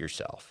with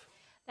yourself.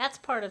 That's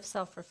part of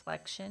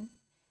self-reflection,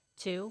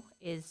 too,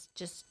 is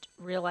just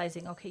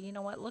realizing, okay, you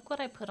know what? Look what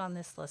I put on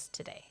this list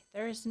today.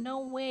 There is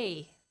no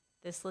way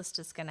this list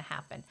is going to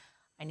happen.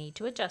 I need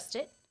to adjust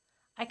it.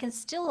 I can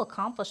still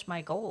accomplish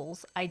my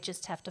goals. I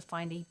just have to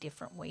find a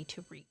different way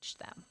to reach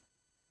them.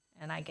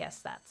 And I guess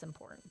that's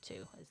important,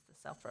 too, is the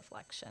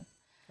self-reflection.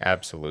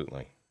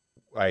 Absolutely.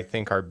 I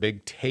think our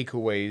big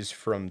takeaways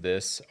from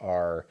this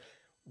are,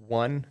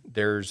 one,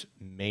 there's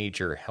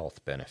major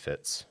health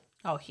benefits.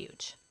 Oh,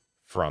 huge.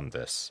 From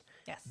this.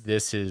 Yes.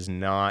 This is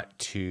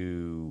not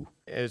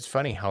it's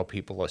funny how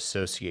people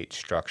associate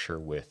structure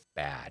with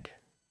bad.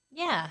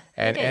 Yeah.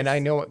 And I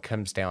know it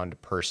comes down to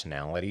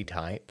personality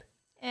type.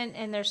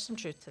 And there's some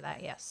truth to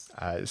that, yes.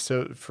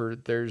 So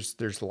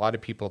there's a lot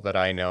of people that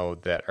I know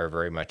that are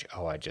very much,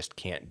 I just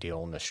can't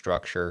deal in the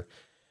structure.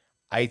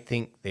 I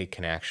think they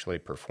can actually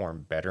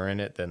perform better in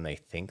it than they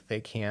think they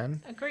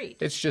can. Agreed.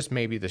 It's just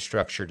maybe the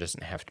structure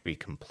doesn't have to be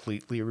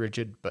completely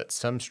rigid, but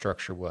some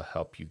structure will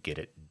help you get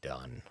it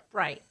done.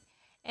 Right.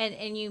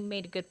 And you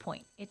made a good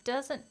point. It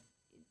doesn't,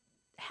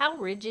 how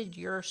rigid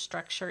your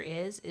structure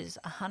is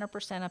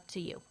 100% up to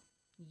you.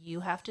 You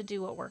have to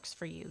do what works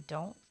for you.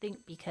 Don't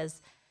think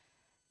because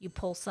you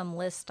pull some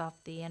list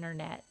off the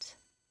internet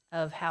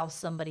of how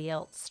somebody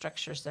else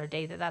structures their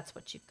day, that's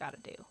what you've got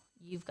to do.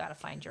 You've got to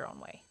find your own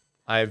way.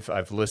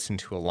 I've listened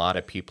to a lot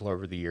of people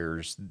over the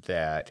years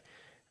that,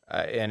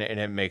 and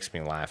it makes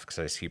me laugh because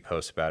I see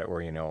posts about it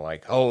where,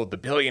 like, oh, the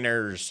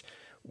billionaires,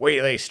 way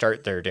they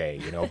start their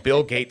day.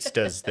 Bill Gates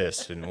does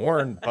this and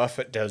Warren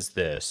Buffett does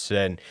this.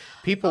 And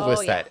people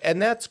list that.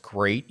 And that's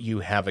great. You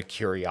have a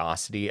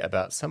curiosity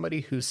about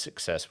somebody who's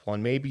successful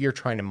and maybe you're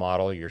trying to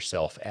model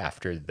yourself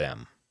after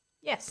them.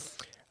 Yes.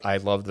 I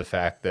love the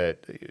fact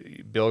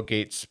that Bill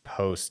Gates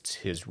posts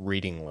his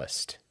reading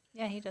list.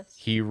 Yeah, he does.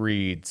 He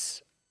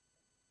reads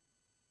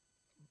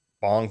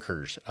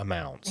bonkers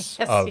amounts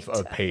Yes,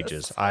 of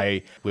pages.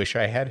 I wish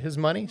I had his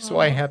money, so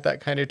I had that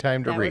kind of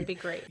time to read. That would be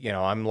great.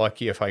 I'm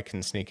lucky if I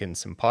can sneak in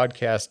some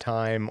podcast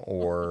time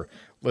or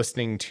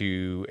listening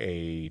to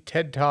a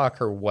TED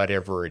Talk or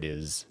whatever it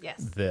is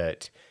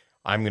that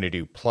I'm going to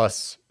do,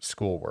 plus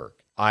schoolwork.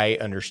 I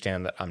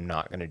understand that I'm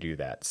not going to do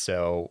that.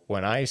 So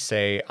when I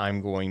say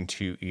I'm going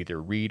to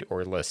either read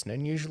or listen,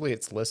 and usually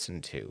it's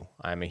listen to,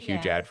 I'm a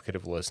huge advocate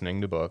of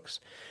listening to books.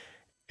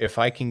 If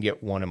I can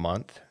get one a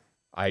month,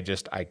 I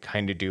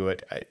kind of do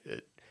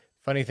it.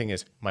 Funny thing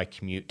is, my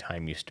commute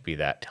time used to be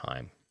that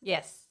time.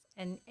 Yes.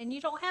 And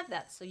you don't have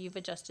that, so you've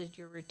adjusted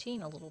your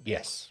routine a little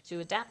bit to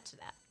adapt to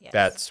that. Yes.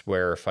 That's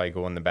where if I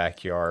go in the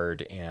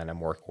backyard and I'm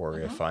working, or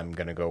if I'm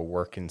going to go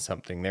work in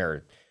something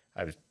there,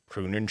 I was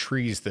pruning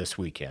trees this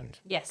weekend.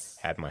 Yes.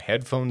 Had my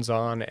headphones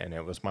on, and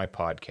it was my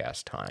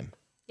podcast time.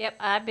 Yep,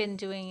 I've been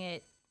doing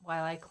it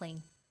while I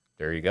clean.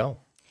 There you go.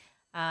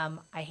 I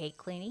hate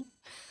cleaning.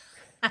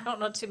 I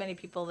don't know too many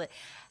people that...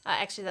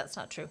 actually, that's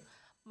not true.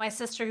 My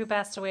sister who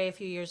passed away a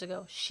few years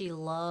ago, she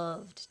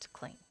loved to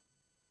clean.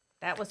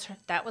 That was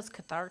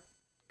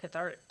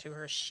cathartic to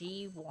her.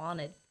 She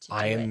wanted to do it.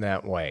 I am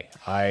that way.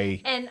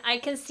 And I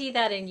can see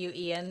that in you,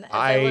 Ian. As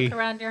I look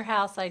around your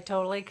house, I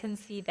totally can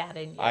see that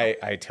in you.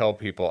 I tell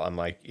people, I'm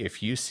like,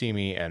 if you see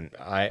me and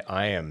I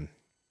am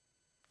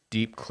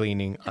deep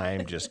cleaning, I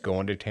am just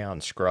going to town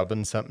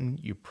scrubbing something,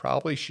 you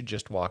probably should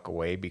just walk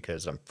away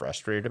because I'm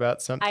frustrated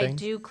about something. I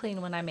do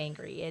clean when I'm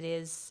angry. It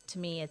is, to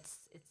me, it's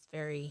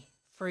very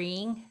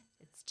freeing.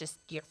 It's just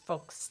you're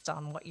focused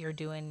on what you're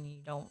doing. You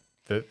don't.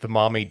 The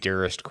mommy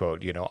dearest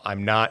quote,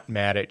 I'm not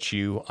mad at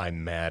you,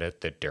 I'm mad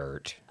at the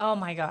dirt. Oh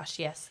my gosh,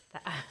 yes.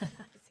 I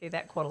say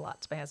that quote a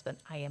lot to my husband.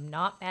 I am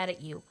not mad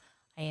at you.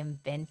 I am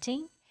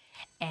venting,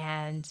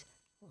 and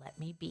let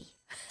me be.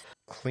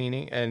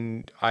 Cleaning,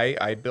 and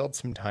I build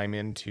some time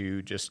in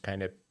to just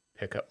kind of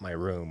pick up my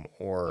room,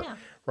 or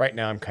right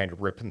now I'm kind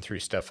of ripping through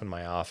stuff in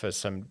my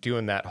office. I'm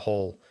doing that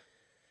whole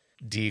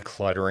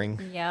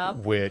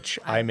decluttering, which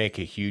I make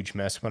a huge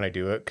mess when I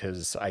do it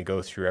because I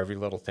go through every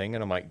little thing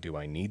and I'm like, do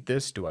I need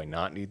this? Do I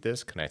not need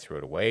this? Can I throw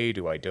it away?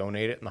 Do I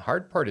donate it? And the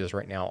hard part is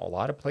right now, a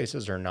lot of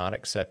places are not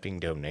accepting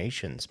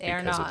donations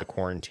because of the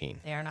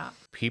quarantine. They are not.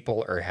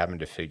 People are having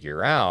to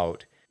figure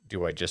out,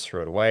 do I just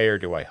throw it away or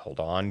do I hold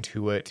on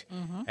to it?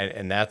 Mm-hmm.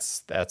 And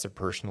that's a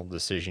personal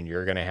decision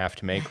you're going to have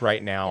to make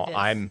right now.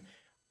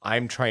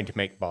 I'm trying to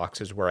make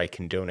boxes where I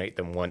can donate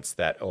them once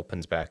that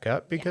opens back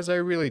up because I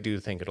really do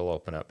think it'll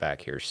open up back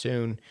here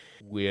soon.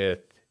 With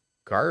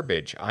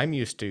garbage, I'm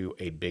used to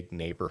a big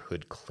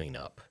neighborhood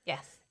cleanup.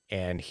 Yes.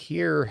 And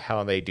here,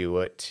 how they do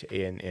it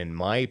in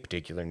my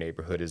particular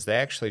neighborhood is they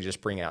actually just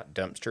bring out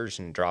dumpsters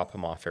and drop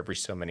them off every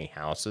so many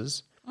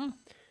houses. Mm.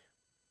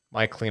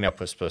 My cleanup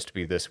was supposed to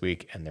be this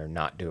week, and they're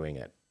not doing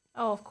it.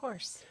 Oh, of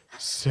course.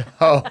 So,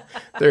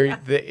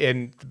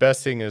 and the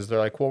best thing is they're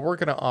like, well, we're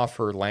going to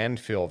offer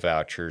landfill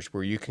vouchers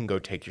where you can go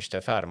take your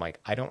stuff out. I'm like,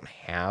 I don't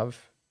have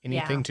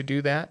anything to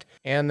do that.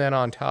 And then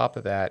on top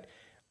of that,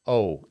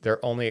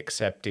 they're only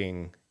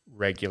accepting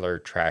regular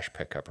trash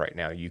pickup right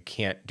now. You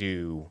can't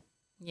do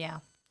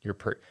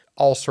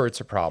all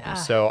sorts of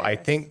problems. So I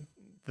think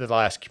the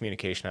last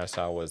communication I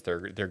saw was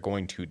they're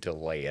going to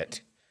delay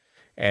it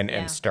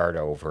and start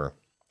over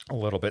a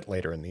little bit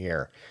later in the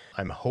year.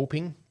 I'm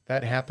hoping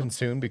that happens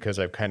soon because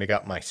I've kind of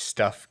got my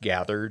stuff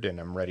gathered and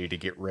I'm ready to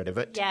get rid of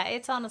it. Yeah,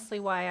 it's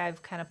honestly why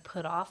I've kind of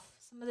put off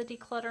some of the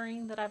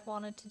decluttering that I've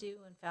wanted to do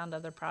and found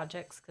other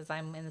projects because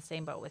I'm in the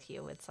same boat with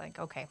you. It's like,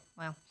 okay,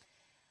 well,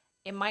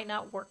 it might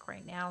not work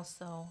right now,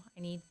 so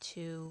I need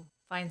to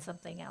find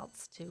something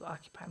else to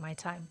occupy my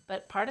time.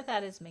 But part of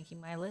that is making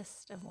my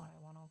list of what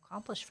I want to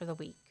accomplish for the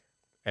week.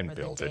 And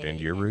build it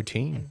into your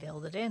routine. And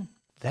build it in.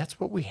 That's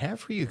what we have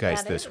for you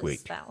guys this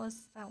week. That was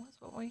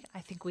what I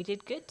think we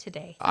did good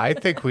today. I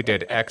think we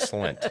did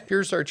excellent.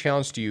 Here's our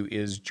challenge to you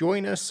is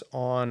join us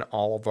on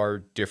all of our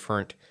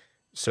different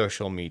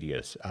social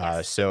medias.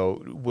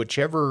 So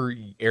whichever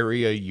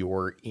area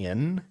you're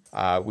in,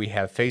 we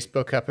have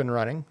Facebook up and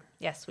running.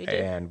 Yes, we do.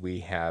 And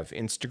we have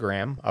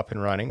Instagram up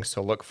and running.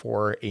 So look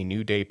for A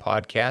New Day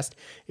Podcast.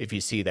 If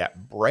you see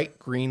that bright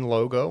green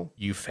logo,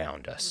 you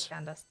found us. You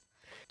found us.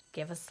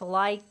 Give us a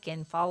like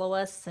and follow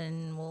us,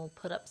 and we'll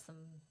put up some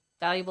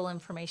valuable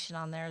information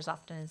on there as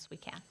often as we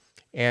can.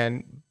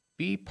 And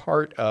be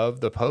part of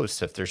the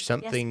posts. If there's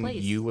something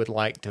you would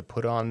like to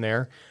put on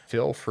there,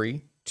 feel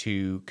free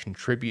to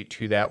contribute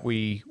to that.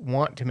 We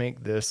want to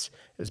make this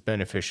as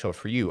beneficial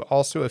for you.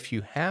 Also, if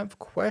you have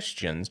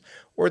questions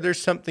or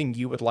there's something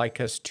you would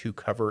like us to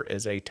cover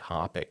as a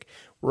topic,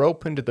 we're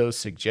open to those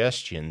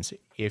suggestions.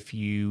 If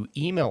you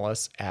email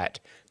us at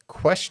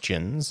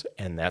questions,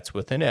 and that's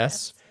with an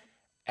S,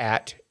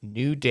 at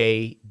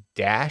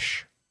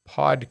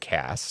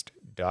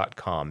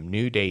newday-podcast.com,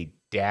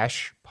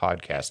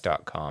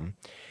 newday-podcast.com.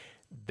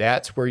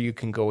 That's where you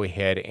can go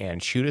ahead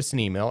and shoot us an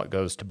email. It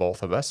goes to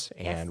both of us,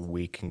 and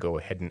we can go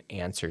ahead and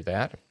answer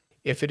that.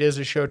 If it is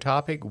a show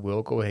topic,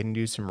 we'll go ahead and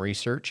do some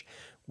research.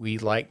 We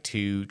like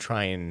to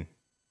try and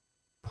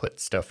put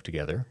stuff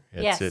together.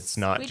 It's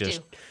not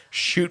just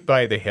shoot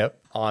by the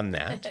hip on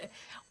that.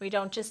 We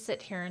don't just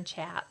sit here and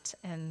chat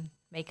and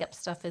make up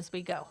stuff as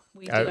we go.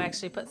 We do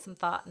actually put some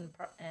thought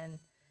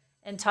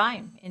and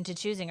time into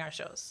choosing our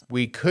shows.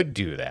 We could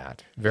do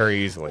that very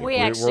easily.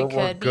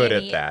 We're good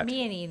at that.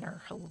 Me and Ian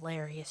are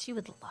hilarious. You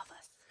would love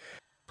us.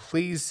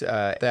 Please,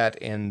 that,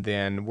 and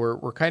then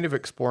we're kind of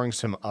exploring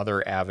some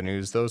other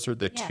avenues. Those are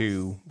the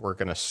two we're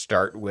going to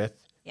start with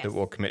that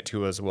we'll commit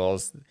to, as well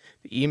as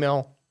the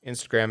email,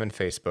 Instagram, and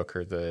Facebook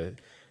are the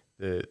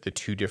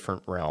two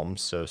different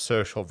realms. So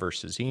social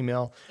versus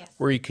email,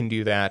 where you can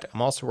do that.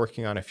 I'm also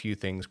working on a few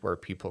things where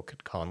people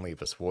could call and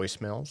leave us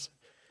voicemails.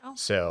 Oh,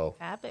 so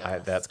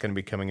that's going to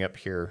be coming up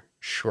here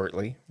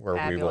shortly,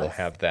 where we will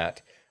have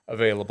that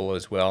available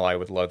as well. I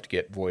would love to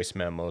get voice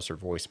memos or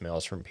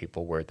voicemails from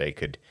people where they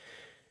could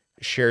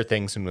share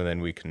things, and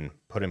then we can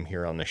put them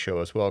here on the show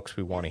as well, because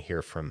we want to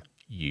hear from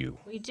you.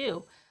 We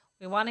do.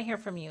 We want to hear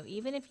from you.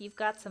 Even if you've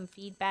got some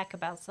feedback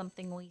about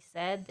something we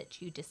said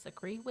that you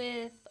disagree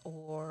with,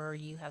 or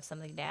you have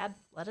something to add,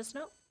 let us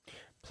know.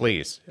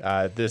 Please.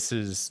 This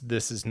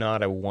is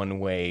not a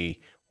one-way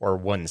or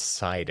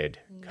one-sided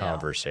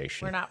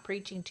conversation. We're not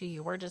preaching to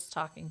you. We're just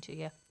talking to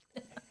you.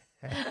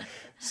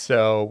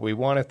 So we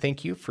want to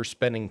thank you for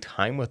spending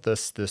time with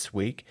us this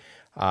week.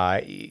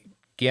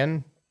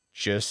 Again,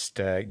 just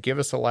give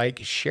us a like.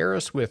 Share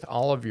us with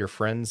all of your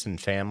friends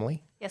and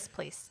family. Yes,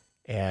 please.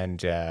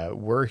 And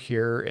we're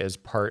here as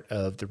part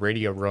of the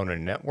Radio Rona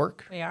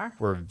Network. We are.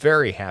 We're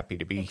very happy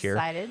to be here.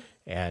 Excited.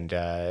 And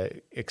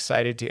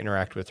excited to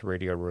interact with the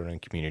Radio Rona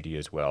community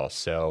as well.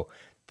 So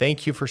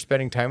thank you for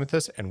spending time with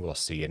us, and we'll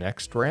see you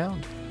next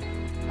round.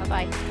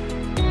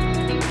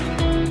 Bye-bye.